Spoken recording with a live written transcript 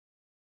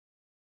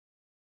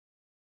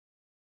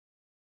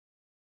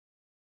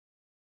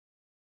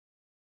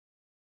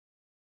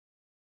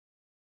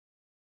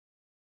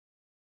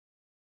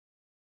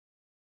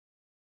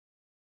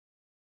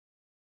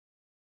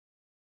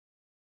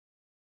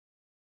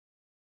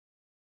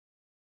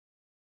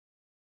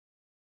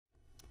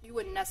You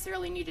wouldn't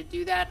necessarily need to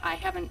do that. I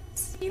haven't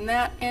seen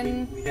that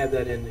in. We have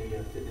that in the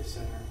fitness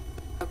center.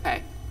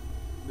 Okay.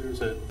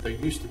 There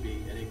used to be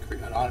an increase.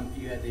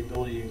 You had the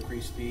ability to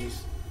increase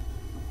fees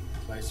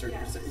by a certain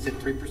percent. Is it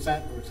 3%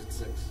 or is it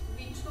 6%?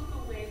 We took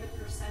away the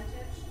percentage.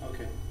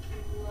 Okay.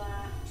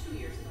 2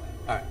 years ago.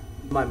 All right.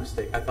 My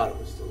mistake. I thought it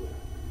was still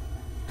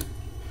there.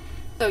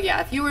 So yeah,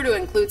 if you were to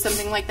include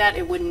something like that,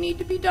 it wouldn't need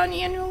to be done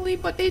annually,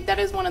 but that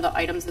is one of the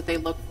items that they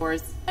look for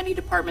is any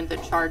department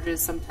that charges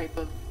some type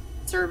of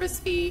service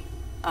fee,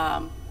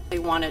 they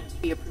want it to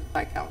be approved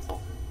by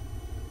council.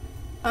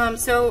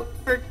 So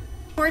for a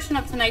portion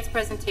of tonight's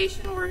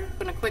presentation, we're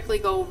going to quickly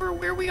go over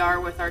where we are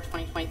with our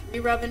 2023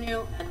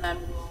 revenue, and then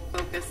we'll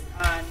focus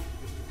on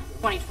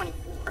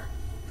 2024.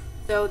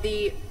 So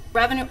the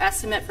revenue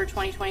estimate for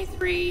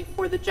 2023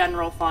 for the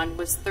general fund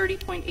was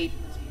 $30.8 million.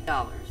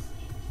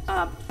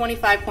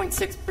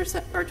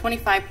 25.6% or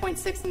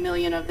 25.6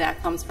 million of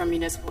that comes from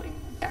municipal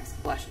income tax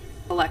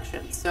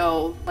collections.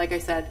 So, like I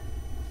said,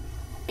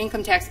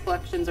 income tax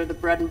collections are the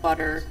bread and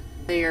butter.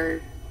 They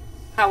are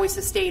how we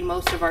sustain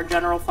most of our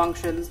general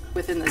functions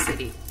within the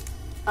city.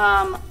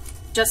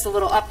 Just a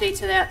little update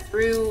to that.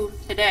 Through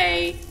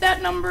today,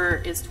 that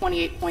number is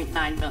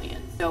 28.9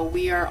 million. So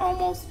we are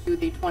almost to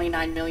the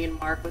 29 million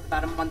mark with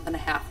about a month and a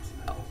half to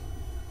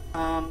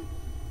go.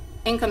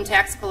 Income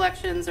tax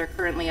collections are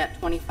currently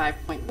at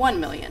 25.1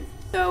 million.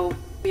 So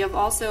we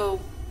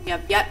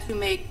have yet to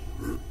make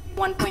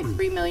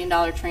 $1.3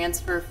 million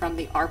transfer from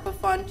the ARPA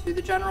fund to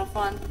the general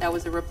fund. That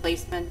was a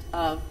replacement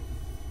of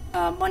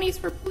monies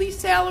for police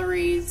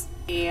salaries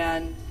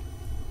and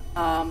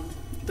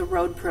the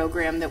road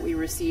program that we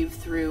received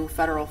through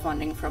federal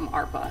funding from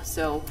ARPA.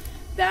 So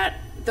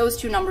those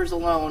two numbers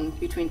alone,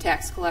 between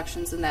tax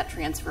collections and that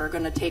transfer, are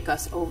going to take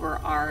us over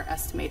our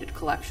estimated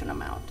collection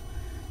amount.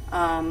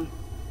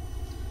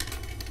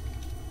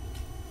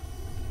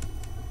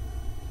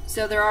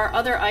 So there are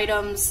other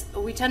items.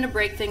 We tend to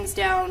break things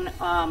down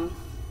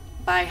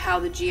by how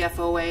the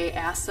GFOA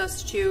asks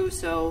us to.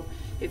 So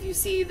if you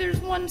see there's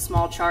one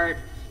small chart,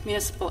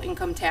 municipal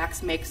income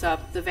tax makes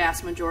up the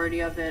vast majority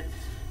of it.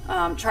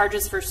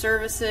 Charges for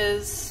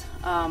services,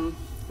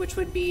 which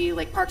would be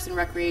like parks and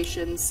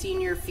recreation,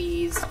 senior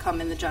fees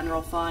come in the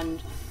general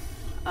fund.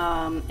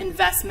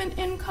 Investment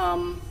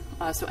income,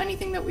 so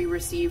anything that we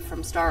receive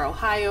from Star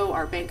Ohio,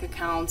 our bank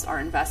accounts, our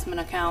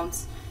investment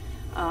accounts.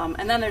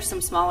 And then there's some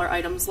smaller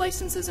items,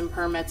 licenses and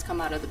permits come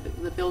out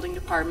of the building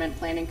department,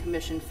 planning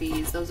commission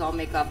fees. Those all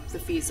make up the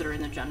fees that are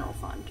in the general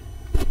fund.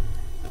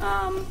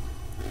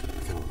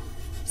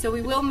 So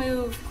we will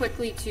move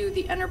quickly to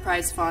the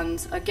enterprise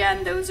funds.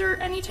 Again, those are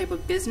any type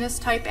of business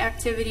type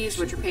activities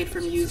which are paid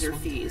from user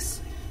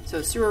fees.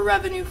 So sewer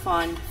revenue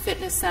fund,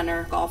 fitness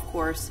center, golf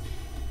course.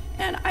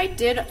 And I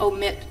did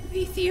omit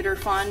the theater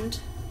fund.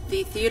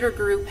 The theater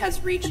group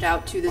has reached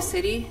out to the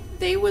city.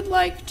 They would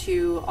like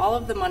to, all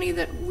of the money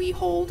that we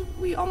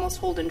almost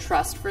hold in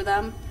trust for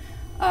them,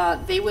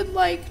 they would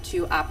like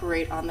to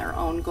operate on their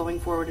own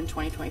going forward in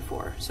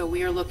 2024. So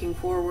we are looking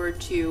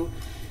forward to,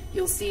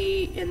 you'll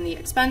see in the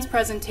expense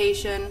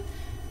presentation,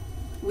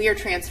 we are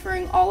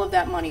transferring all of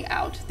that money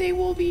out. They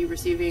will be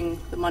receiving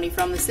the money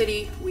from the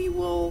city. We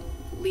will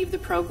leave the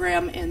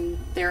program in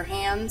their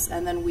hands,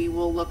 and then we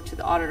will look to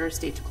the auditor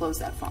state to close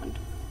that fund.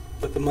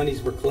 But the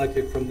monies were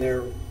collected from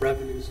their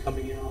revenues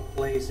coming in on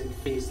plays and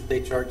fees that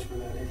they charge for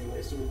that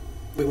anyway. So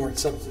we weren't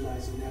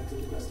subsidizing that to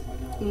the best of my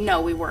knowledge.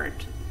 No, we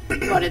weren't.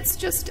 But it's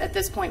just at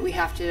this point we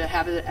have to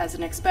have it as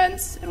an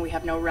expense, and we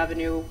have no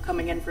revenue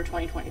coming in for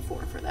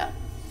 2024 for that.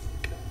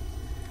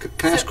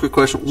 Can I ask a quick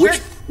question?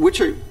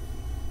 Sure.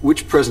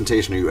 Which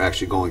presentation are you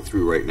actually going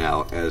through right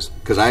now?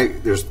 Because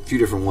there's a few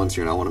different ones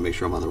here, and I want to make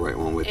sure I'm on the right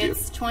one with you.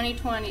 It's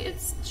 2020. It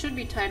should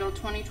be titled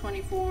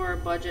 2024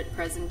 Budget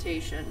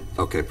Presentation.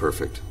 Okay,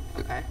 perfect.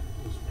 Okay.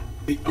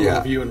 The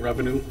overview and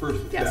revenue.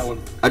 Yes. That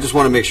one. I just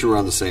want to make sure we're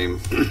on the same,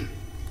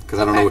 because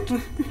I don't know what,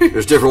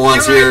 there's different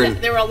ones here.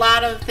 There were a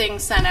lot of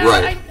things sent out.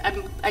 Right.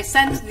 I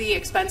sent the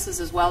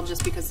expenses as well,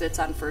 just because it's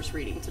on first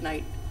reading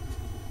tonight.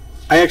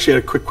 I actually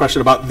had a quick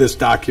question about this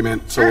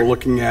document. So Sure. we're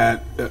looking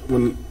at,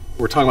 when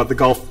we're talking about the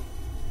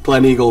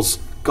Glen Eagles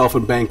Golf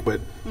and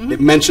Banquet,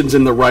 it mentions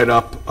in the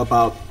write-up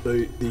about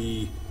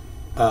the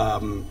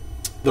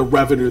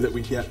revenue that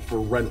we get for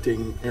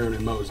renting Aaron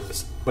and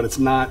Moses, but it's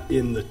not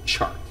in the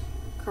chart.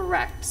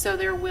 Correct. So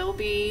there will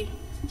be,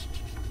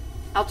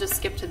 I'll just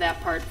skip to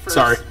that part first.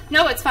 Sorry.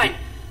 No, it's fine.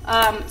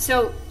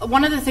 So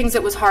one of the things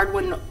that was hard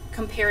when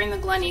comparing the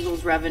Glen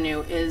Eagles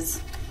revenue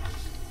is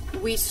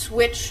we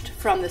switched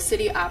from the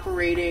city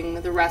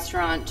operating the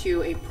restaurant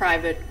to a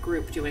private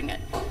group doing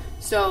it.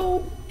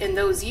 So in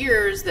those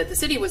years that the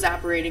city was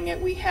operating it,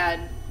 we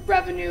had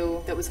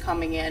revenue that was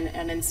coming in,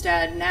 and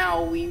instead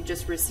now we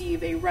just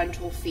receive a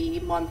rental fee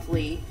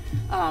monthly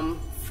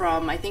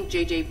from, I think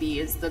JJB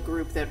is the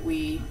group that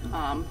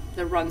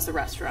that runs the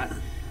restaurant.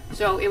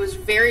 So it was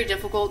very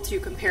difficult to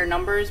compare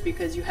numbers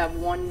because you have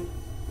a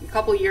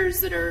couple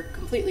years that are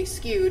completely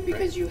skewed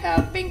because you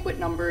have banquet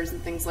numbers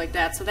and things like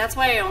that. So that's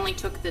why I only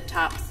took the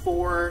top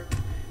 4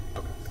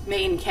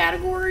 main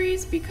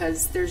categories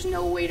because there's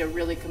no way to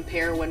really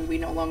compare when we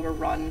no longer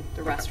run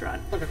the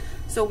restaurant. Okay.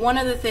 So one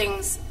of the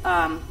things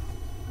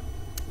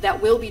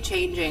that will be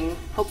changing,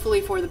 hopefully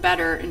for the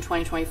better in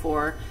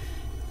 2024,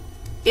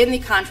 in the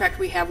contract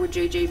we have with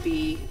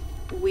JJB,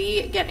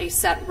 we get a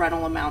set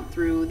rental amount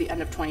through the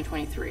end of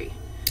 2023.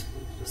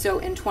 So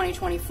in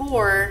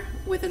 2024,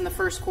 within the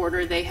first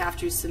quarter, they have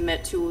to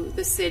submit to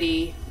the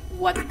city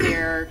what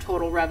their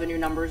total revenue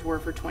numbers were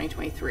for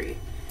 2023.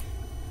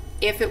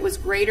 If it was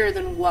greater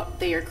than what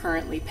they are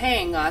currently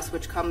paying us,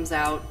 which comes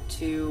out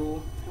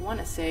to, I want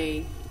to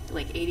say,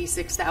 like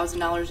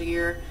 $86,000 a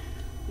year,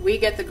 we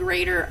get the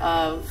greater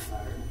of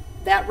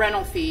that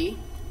rental fee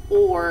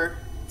or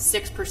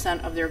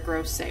 6% of their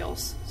gross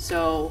sales.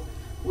 So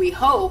we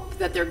hope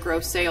that their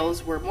gross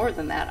sales were more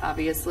than that,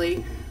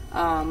 obviously,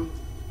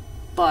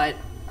 but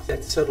Is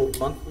that settled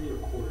monthly or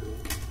quarterly?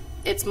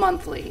 it's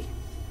monthly.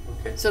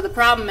 Okay. So the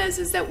problem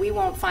is that we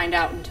won't find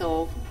out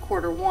until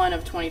Q1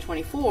 of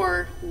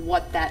 2024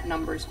 what that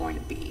number is going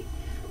to be.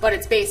 But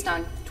it's based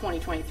on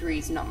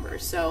 2023's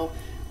numbers. So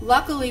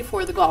luckily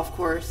for the golf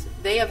course,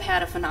 they have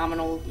had a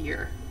phenomenal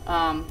year.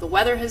 The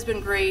weather has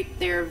been great.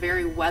 They're a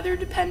very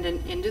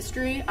weather-dependent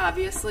industry,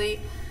 obviously.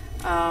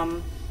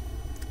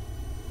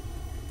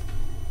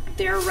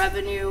 Their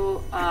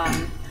revenue,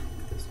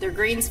 their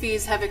greens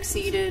fees have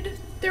exceeded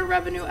their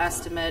revenue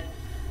estimate.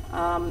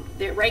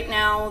 Right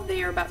now,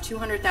 they are about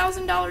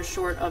 $200,000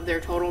 short of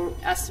their total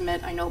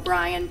estimate. I know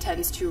Brian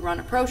tends to run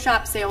a pro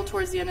shop sale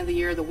towards the end of the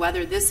year. The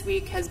weather this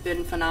week has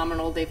been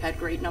phenomenal. They've had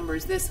great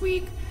numbers this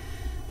week.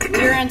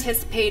 We're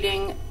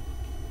anticipating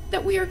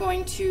that we are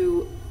going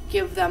to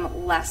give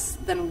them less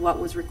than what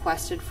was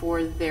requested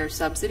for their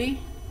subsidy.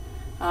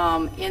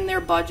 In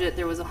their budget,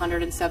 there was a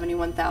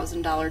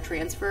 $171,000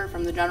 transfer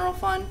from the general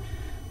fund.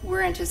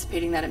 We're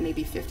anticipating that it may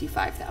be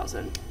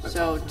 $55,000.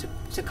 So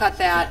to cut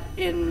that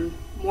in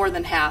more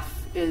than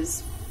half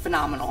is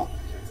phenomenal.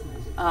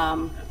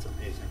 That's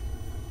amazing.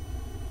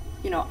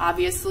 You know,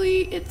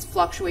 obviously it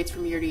fluctuates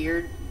from year to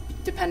year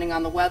depending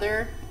on the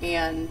weather,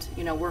 and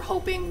you know, we're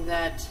hoping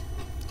that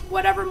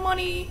whatever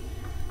money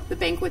the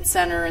banquet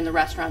center and the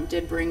restaurant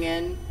did bring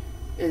in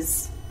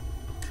is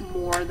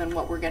more than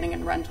what we're getting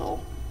in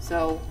rental.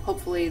 So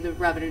hopefully the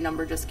revenue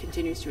number just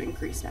continues to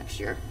increase next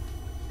year.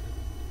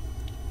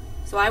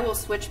 So I will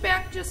switch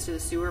back just to the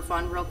sewer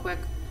fund real quick.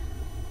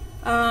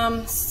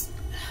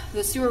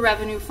 The sewer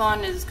revenue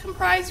fund is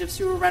comprised of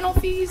sewer rental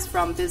fees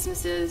from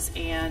businesses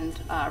and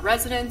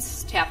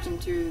residents tapped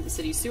into the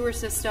city's sewer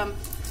system.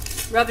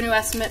 Revenue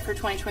estimate for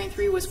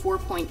 2023 was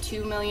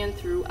 $4.2 million.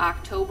 Through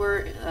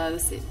October,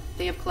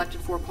 they have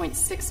collected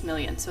 $4.6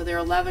 million, so they're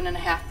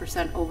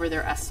 11.5% over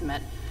their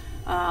estimate.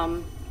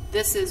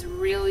 This is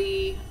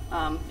really,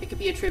 it could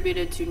be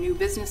attributed to new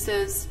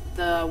businesses.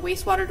 The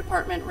wastewater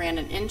department ran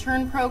an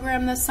intern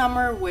program this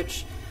summer,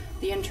 which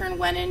the intern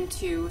went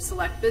into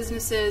select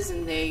businesses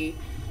and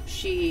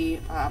she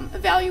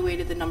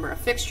evaluated the number of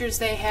fixtures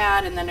they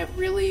had, and then it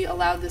really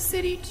allowed the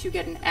city to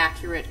get an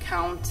accurate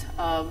count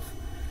of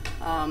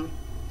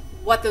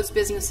what those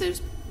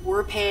businesses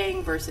were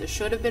paying versus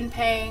should have been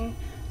paying.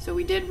 So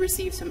we did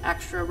receive some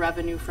extra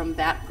revenue from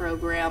that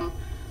program,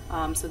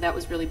 so that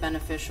was really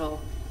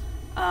beneficial.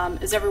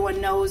 As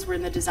everyone knows, we're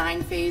in the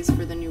design phase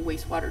for the new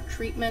wastewater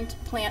treatment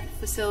plant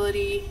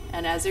facility,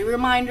 and as a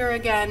reminder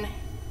again,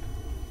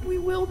 we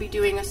will be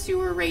doing a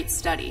sewer rate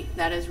study.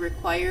 That is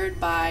required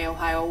by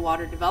Ohio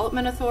Water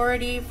Development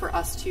Authority for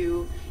us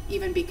to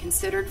even be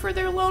considered for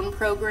their loan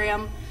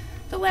program.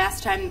 The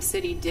last time the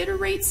city did a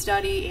rate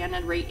study and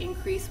a rate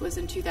increase was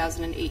in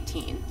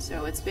 2018,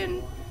 so it's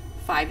been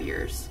 5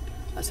 years.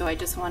 So I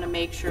just want to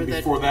make sure that...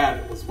 Before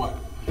that, it was what?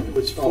 It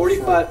was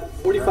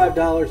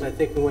 $45, I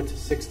think we went to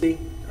 60.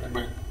 Right.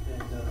 And,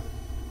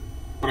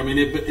 But I mean,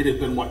 it had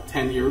been, what,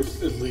 10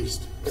 years? At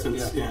least.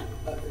 Since, yeah.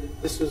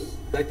 this was,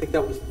 I think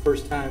that was the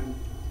first time,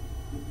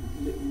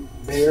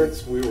 Mayor,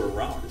 Since we were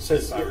around,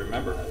 Since- since I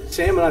remember.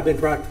 Sam and I have been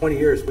around 20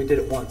 years, we did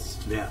it once.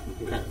 Yeah.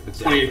 Okay.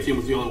 2018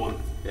 was the only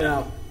one.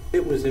 Now,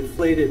 it was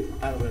inflated,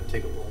 I don't want to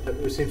take a blow, but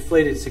it was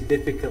inflated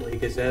significantly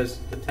because as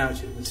the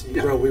township and the city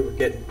Yeah. grew, we were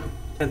getting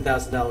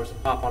 $10,000 a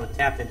pop on a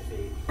tap-in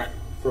fee Right.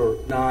 for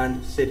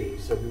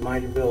non-cities. So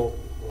Reminderville,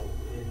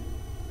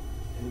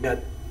 and we got,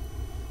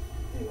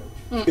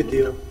 anyway, good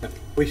deal.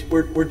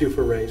 We're due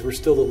for a raise. We're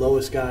still the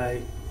lowest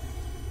guy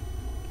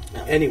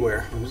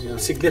anywhere,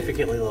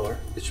 significantly lower.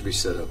 It should be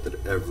set up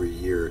that every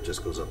year it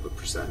just goes up a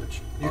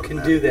percentage. You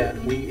can do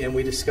that.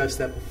 We discussed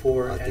that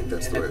before, I think and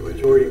that's the right way to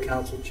do majority it. of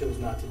council chose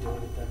not to do it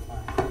at that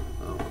time.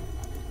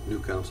 New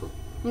council.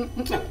 So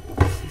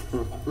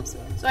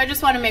I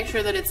just want to make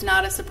sure that it's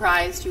not a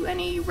surprise to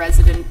any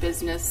resident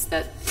business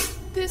that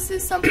this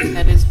is something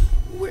that is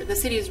the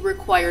city is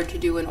required to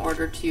do in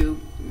order to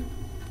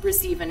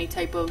receive any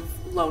type of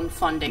loan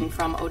funding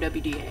from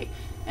OWDA.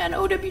 And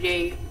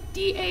OWDA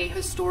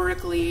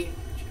historically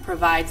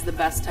provides the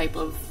best type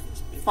of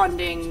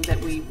funding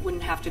that we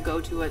wouldn't have to go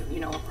to a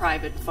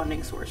private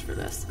funding source for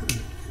this.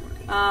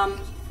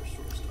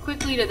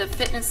 Quickly to the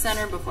fitness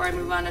center before I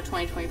move on to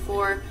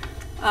 2024.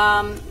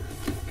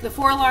 The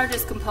four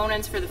largest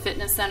components for the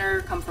fitness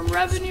center come from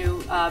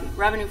revenue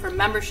from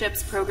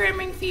memberships,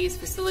 programming fees,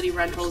 facility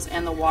rentals,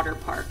 and the water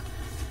park.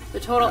 The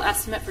total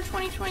estimate for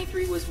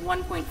 2023 was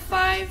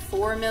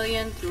 $1.54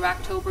 million. Through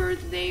October,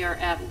 they are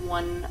at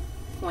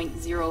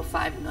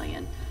 $1.05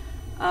 million.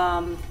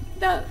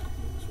 The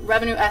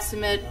revenue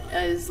estimate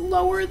is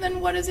lower than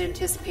what is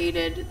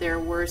anticipated. There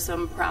were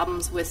some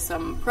problems with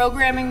some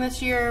programming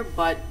this year,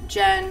 but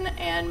Jen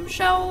and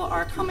Michelle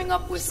are coming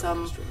up with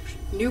some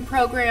new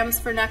programs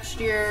for next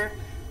year.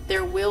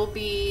 There will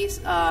be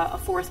a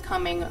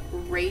forthcoming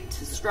rate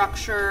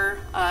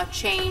structure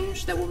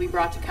change that will be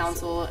brought to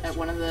council at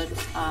one of the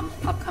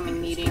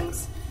upcoming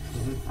meetings.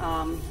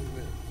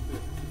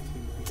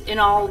 In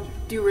all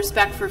due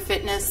respect for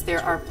fitness,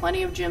 there are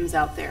plenty of gyms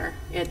out there.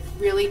 It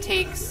really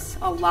takes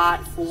a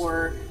lot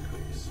for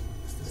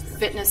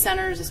fitness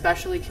centers,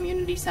 especially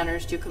community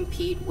centers, to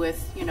compete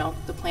with, you know,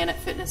 the Planet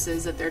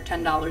Fitnesses at their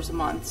 $10 a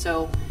month.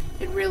 So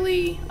it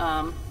really,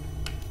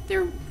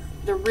 they're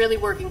really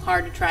working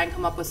hard to try and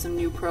come up with some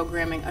new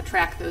programming,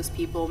 attract those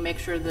people, make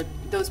sure that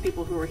those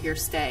people who are here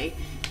stay.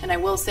 And I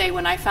will say,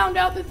 when I found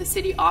out that the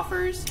city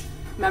offers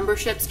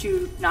memberships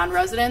to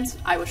non-residents,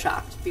 I was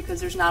shocked,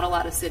 because there's not a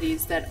lot of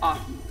cities that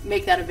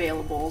make that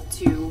available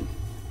to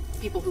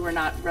people who are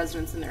not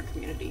residents in their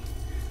community.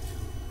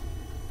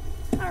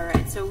 All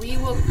right, so we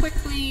will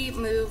quickly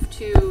move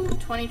to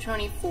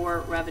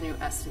 2024 revenue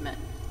estimate.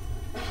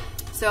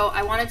 So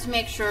I wanted to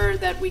make sure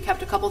that we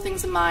kept a couple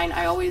things in mind.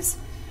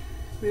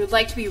 We would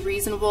like to be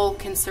reasonable,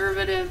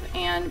 conservative,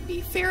 and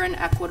be fair and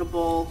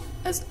equitable,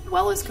 as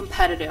well as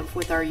competitive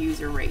with our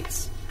user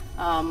rates.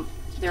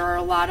 There are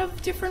a lot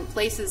of different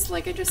places,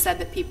 like I just said,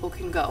 that people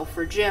can go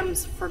for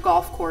gyms, for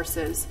golf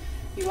courses.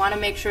 You want to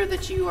make sure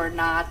that you are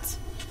not,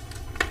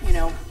 you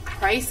know,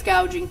 price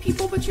gouging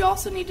people, but you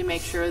also need to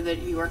make sure that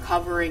you are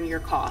covering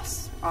your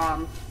costs.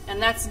 And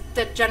that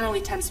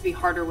generally tends to be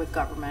harder with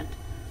government.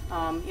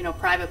 You know,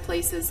 private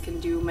places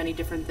can do many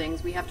different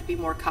things. We have to be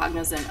more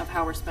cognizant of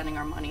how we're spending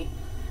our money.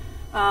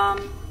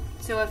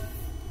 So if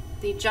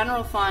the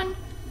general fund,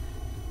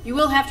 you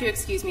will have to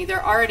excuse me,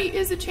 there already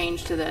is a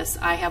change to this.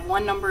 I have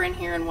one number in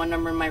here and one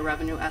number in my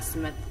revenue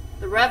estimate.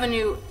 The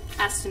revenue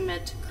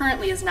estimate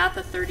currently is not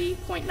the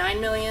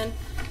 $30.9 million,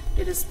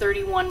 it is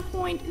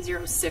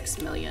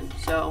 $31.06 million.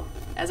 So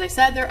as I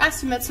said, they're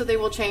estimates, so they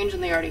will change,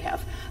 and they already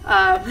have.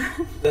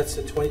 That's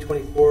the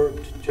 2024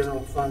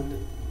 general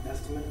fund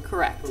estimate?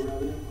 Correct. For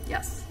revenue?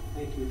 Yes.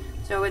 Thank you.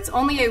 So it's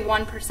only a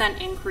 1%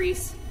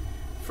 increase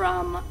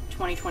from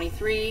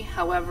 2023.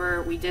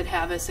 However, we did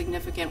have a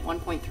significant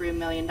 $1.3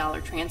 million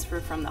transfer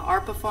from the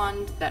ARPA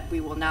fund that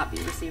we will not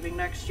be receiving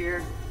next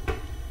year.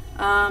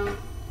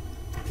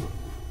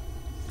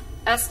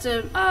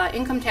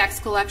 Income tax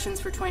collections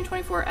for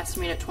 2024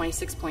 estimated at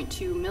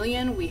 $26.2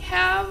 million. We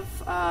have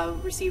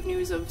received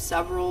news of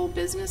several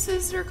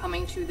businesses that are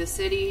coming to the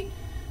city.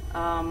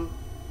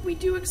 We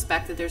do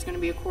expect that there's going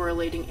to be a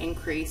correlating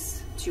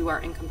increase to our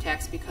income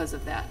tax because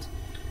of that.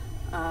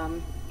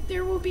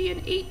 There will be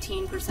an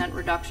 18%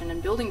 reduction in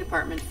building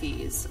department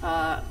fees.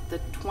 The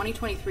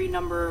 2023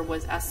 number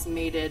was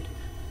estimated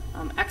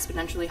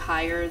exponentially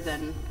higher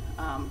than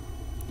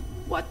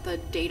what the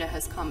data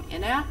has come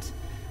in at.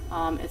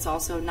 It's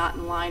also not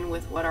in line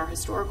with what our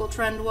historical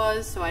trend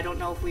was, so I don't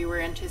know if we were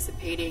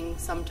anticipating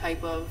some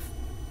type of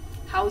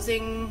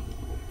housing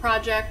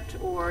project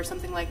or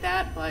something like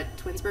that, but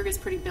Twinsburg is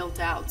pretty built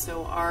out,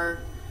 so our,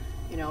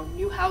 you know,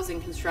 new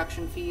housing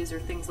construction fees or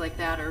things like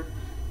that are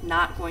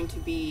not going to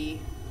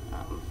be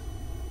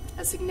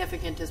as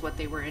significant as what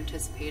they were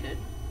anticipated.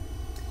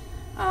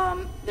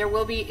 There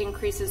will be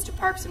increases to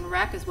Parks and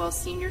Rec as well as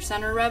Senior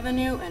Center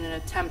revenue in an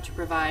attempt to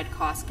provide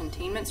cost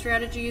containment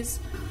strategies,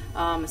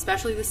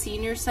 especially the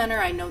Senior Center.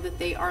 I know that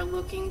they are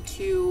looking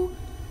to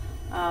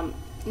not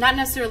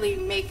necessarily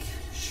make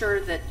sure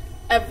that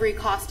every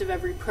cost of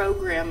every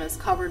program is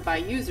covered by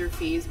user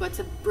fees, but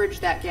to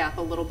bridge that gap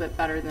a little bit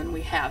better than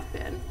we have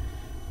been.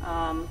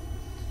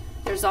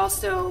 There's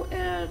also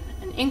an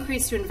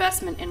increase to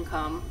investment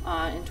income.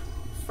 In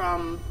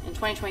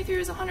 2023 it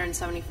was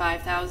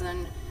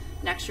 $175,000.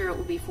 Next year it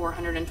will be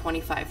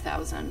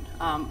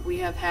 $425,000. We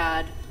have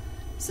had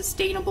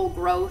sustainable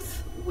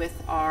growth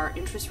with our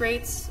interest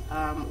rates.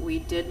 We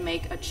did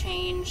make a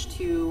change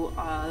to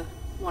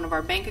one of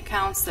our bank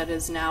accounts that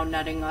is now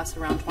netting us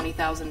around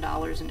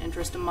 $20,000 in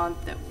interest a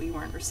month that we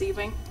weren't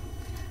receiving.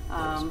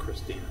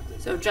 Christina.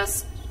 So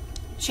just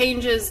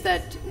changes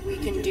that we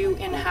can do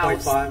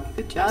in-house.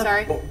 0.5? I'm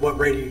sorry? What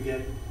rate are you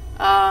getting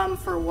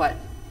For what?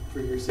 for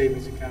your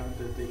savings account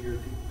that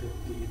you've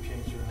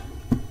changed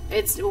around?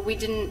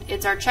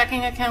 It's our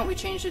checking account. We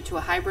changed it to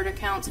a hybrid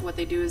account. So what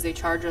they do is they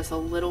charge us a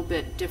little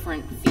bit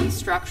different fee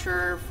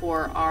structure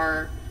for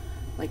our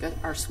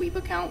our sweep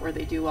account, where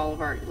they do all of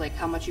our, like,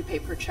 how much you pay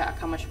per check,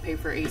 how much you pay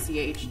for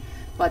ACH,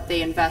 but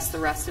they invest the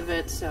rest of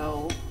it.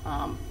 So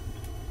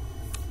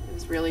it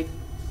was really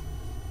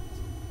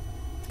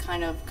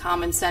kind of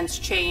common sense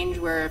change,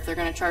 where if they're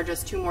going to charge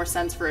us 2 more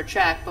cents for a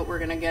check, but we're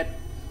going to get,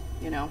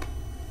 you know,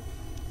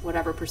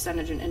 whatever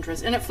percentage in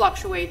interest, and it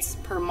fluctuates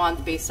per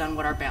month based on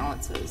what our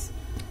balance is.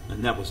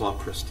 And that was all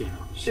Christina.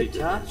 She Good did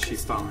job, that. She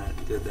found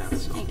that, did that.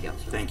 So Thank you.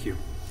 Thank you.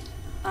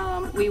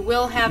 We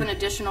will have an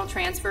additional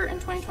transfer in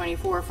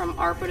 2024 from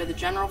ARPA to the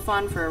general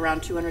fund for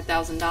around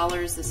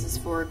 $200,000. This is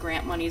for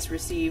grant monies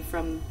received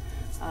from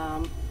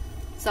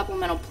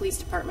supplemental police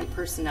department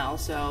personnel.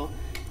 So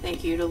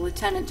thank you to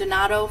Lieutenant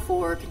Donato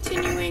for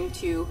continuing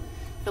to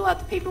fill out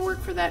the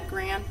paperwork for that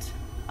grant.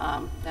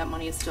 That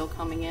money is still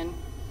coming in.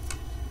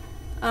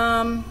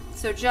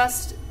 So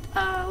just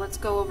let's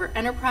go over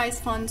enterprise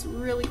funds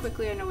really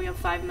quickly. I know we have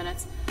 5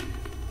 minutes.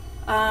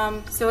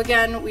 So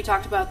again, we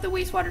talked about the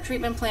wastewater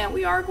treatment plant.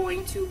 We are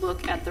going to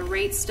look at the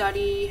rate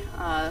study.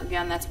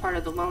 Again, that's part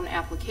of the loan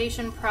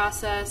application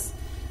process.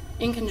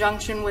 In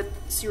conjunction with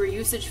sewer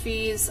usage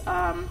fees,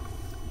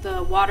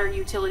 the water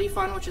utility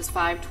fund, which is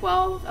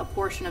 512, a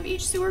portion of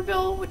each sewer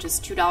bill, which is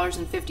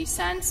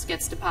 $2.50,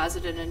 gets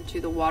deposited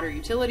into the water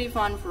utility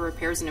fund for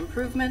repairs and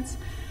improvements.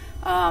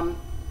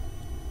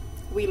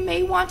 We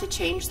may want to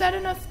change that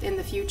in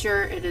the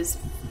future. It is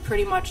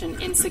pretty much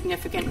an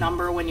insignificant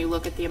number when you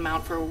look at the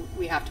amount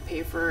we have to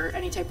pay for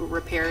any type of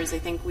repairs. I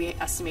think we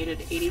estimated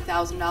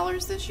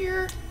 $80,000 this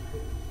year.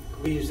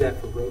 Can we use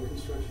that for road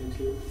construction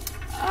too?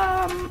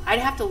 I'd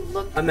have to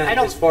look. I meant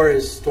as far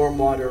as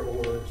stormwater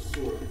or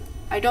sewer.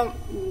 I don't.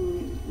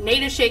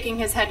 Nate is shaking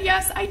his head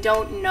yes. I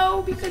don't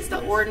know because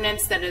the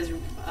ordinance that is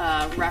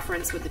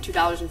referenced with the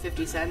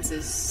 $2.50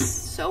 is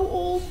so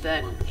old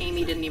that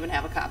Amy didn't even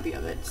have a copy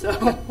of it.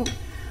 So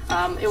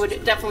it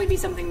would definitely be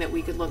something that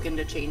we could look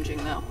into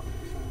changing, though.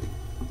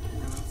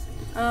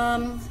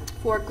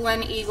 For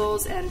Glen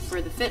Eagles and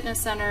for the fitness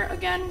center,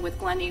 again with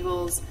Glen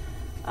Eagles,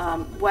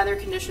 weather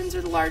conditions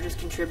are the largest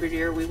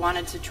contributor. We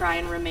wanted to try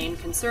and remain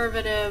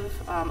conservative.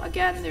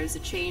 Again, there's a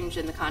change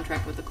in the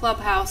contract with the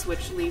clubhouse,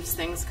 which leaves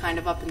things kind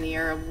of up in the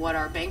air of what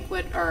our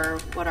banquet or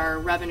what our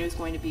revenue is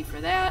going to be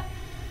for that.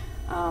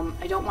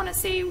 I don't want to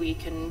say we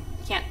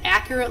can't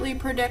accurately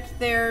predict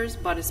theirs,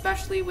 but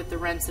especially with the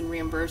rents and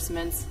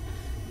reimbursements,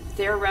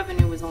 their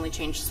revenue was only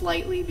changed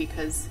slightly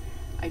because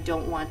I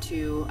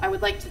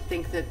would like to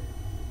think that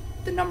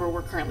the number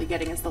we're currently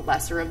getting is the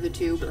lesser of the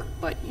two, sure,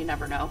 but you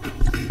never know.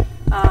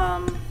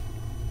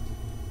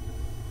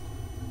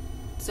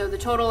 So the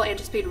total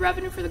anticipated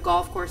revenue for the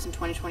golf course in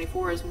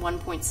 2024 is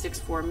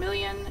 $1.64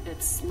 million.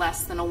 It's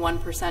less than a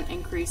 1%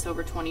 increase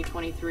over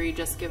 2023,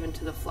 just given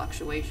to the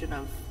fluctuation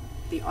of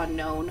the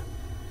unknown.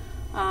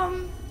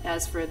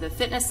 As for the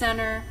fitness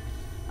center,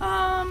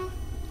 the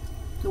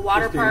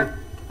water park.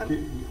 Do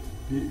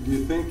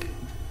you think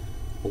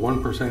a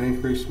 1%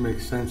 increase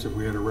makes sense if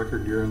we had a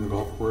record year in the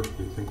golf course?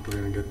 Do you think we're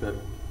going to get that? Do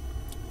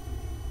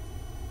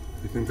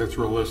you think that's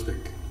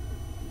realistic?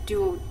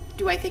 Do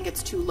I think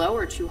it's too low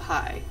or too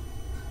high?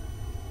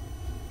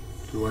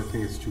 Do I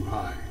think it's too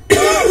high? A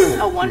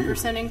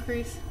 1%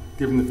 increase?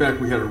 Given the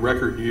fact we had a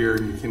record year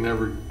and you can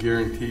never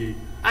guarantee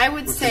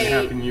what's going to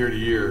happen year to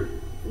year.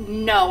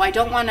 No, I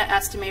don't want to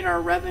estimate our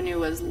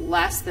revenue as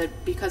less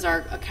because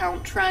our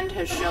account trend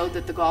has showed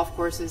that the golf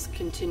course is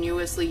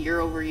continuously year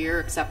over year,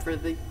 except for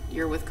the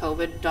year with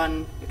COVID,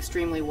 done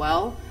extremely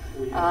well.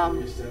 We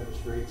haven't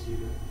reestablished rates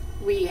either.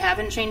 We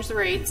haven't changed the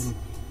rates,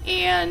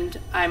 and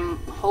I'm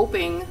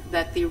hoping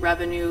that the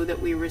revenue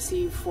that we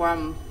receive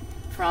from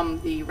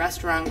the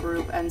restaurant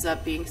group ends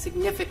up being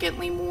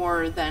significantly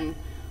more than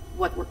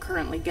what we're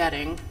currently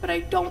getting, but I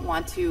don't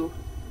want to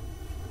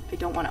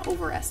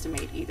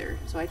overestimate either.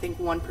 So I think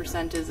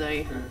 1% is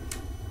a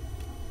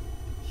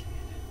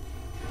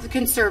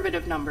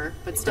conservative number,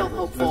 but still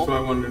hopeful. That's what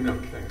I wanted to know.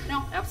 Thanks.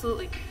 No,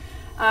 absolutely.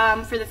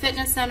 For the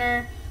fitness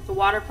center, the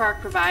water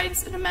park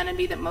provides an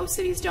amenity that most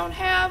cities don't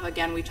have.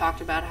 Again, we talked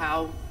about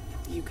how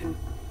you can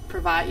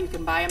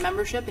buy a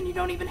membership and you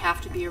don't even have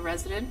to be a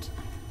resident.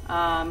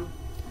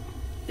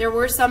 There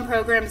were some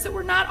programs that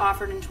were not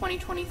offered in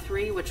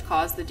 2023, which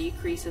caused the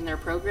decrease in their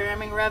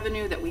programming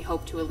revenue that we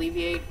hope to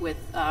alleviate with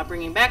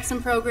bringing back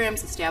some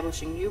programs,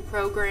 establishing new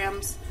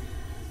programs.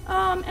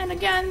 And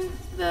again,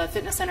 the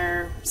fitness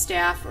center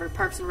staff or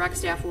Parks and Rec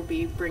staff will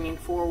be bringing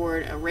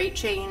forward a rate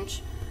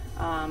change.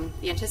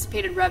 The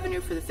anticipated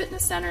revenue for the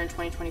fitness center in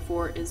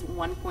 2024 is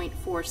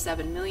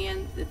 $1.47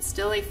 million. It's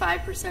still a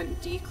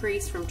 5%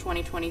 decrease from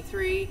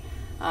 2023.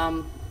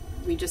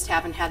 We just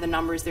haven't had the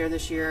numbers there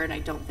this year, and I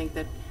don't think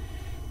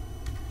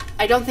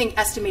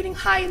estimating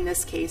high in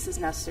this case is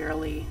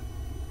necessarily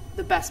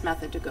the best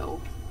method to go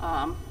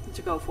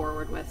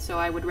forward with. So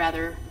I would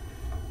rather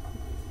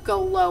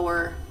go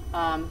lower,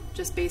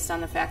 just based on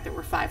the fact that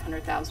we're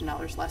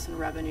 $500,000 less in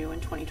revenue in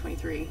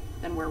 2023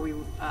 than where we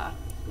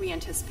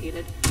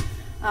anticipated.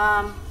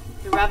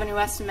 The revenue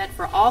estimate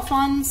for all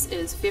funds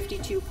is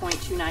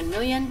 $52.29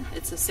 million.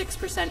 It's a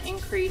 6%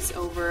 increase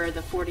over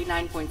the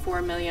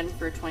 $49.4 million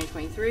for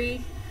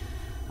 2023.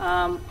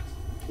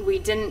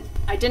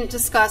 I didn't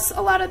discuss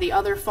a lot of the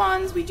other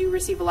funds. We do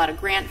receive a lot of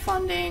grant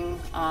funding.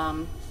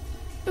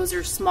 Those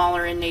are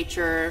smaller in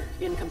nature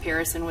in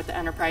comparison with the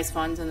enterprise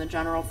funds and the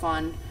general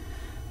fund.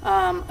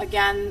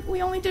 Again,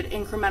 we only did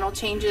incremental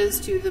changes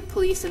to the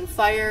police and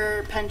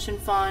fire pension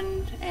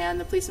fund and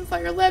the police and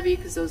fire levy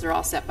because those are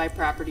all set by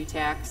property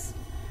tax.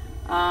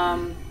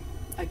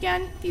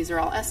 Again, these are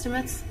all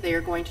estimates. They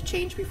are going to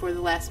change before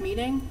the last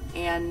meeting,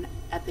 and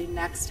at the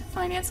next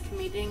Finance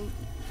Committee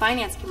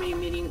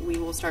meeting, we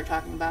will start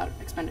talking about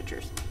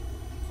expenditures.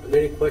 Are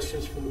there any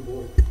questions from the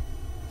board?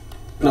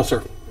 No,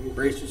 sir.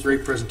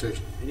 Great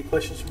presentation. Any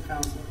questions from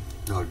council?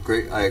 No,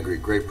 great, I agree,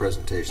 great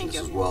presentation. Thank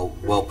This you. is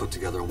well put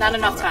together and Not well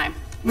enough thought out. time.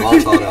 Well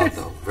thought out,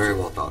 though, very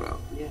well thought out.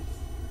 Yes.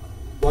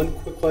 One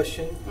quick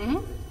question.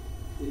 Mhm.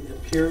 It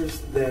appears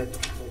that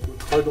like, when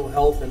Cardinal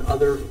Health and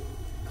other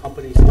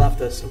companies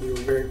left us, and we were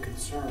very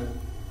concerned,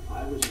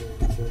 I was very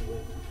concerned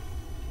with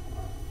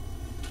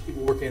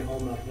people working at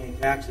home not paying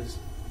taxes.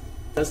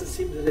 Doesn't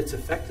seem that it's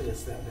affected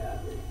us that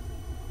badly.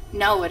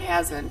 No, it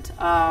hasn't.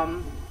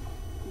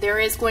 There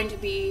is going to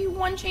be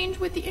one change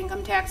with the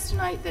income tax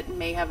tonight that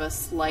may have a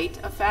slight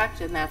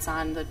effect, and that's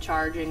on the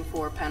charging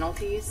for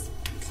penalties.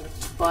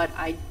 But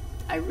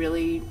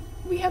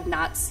we have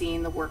not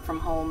seen the work from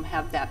home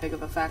have that big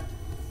of effect.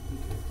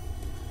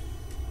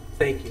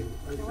 Thank you.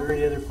 Are there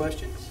any other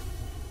questions?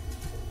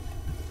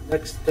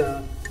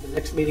 The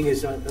next meeting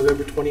is on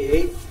November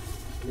 28th.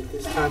 And at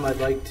this time, I'd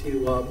like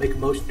to make a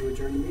motion to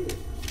adjourn the meeting.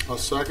 A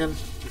second?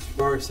 Mr.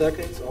 Barr,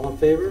 seconds. All in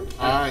favor?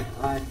 Aye.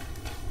 Aye.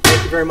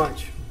 Thank you very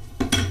much.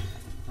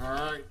 All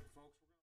right.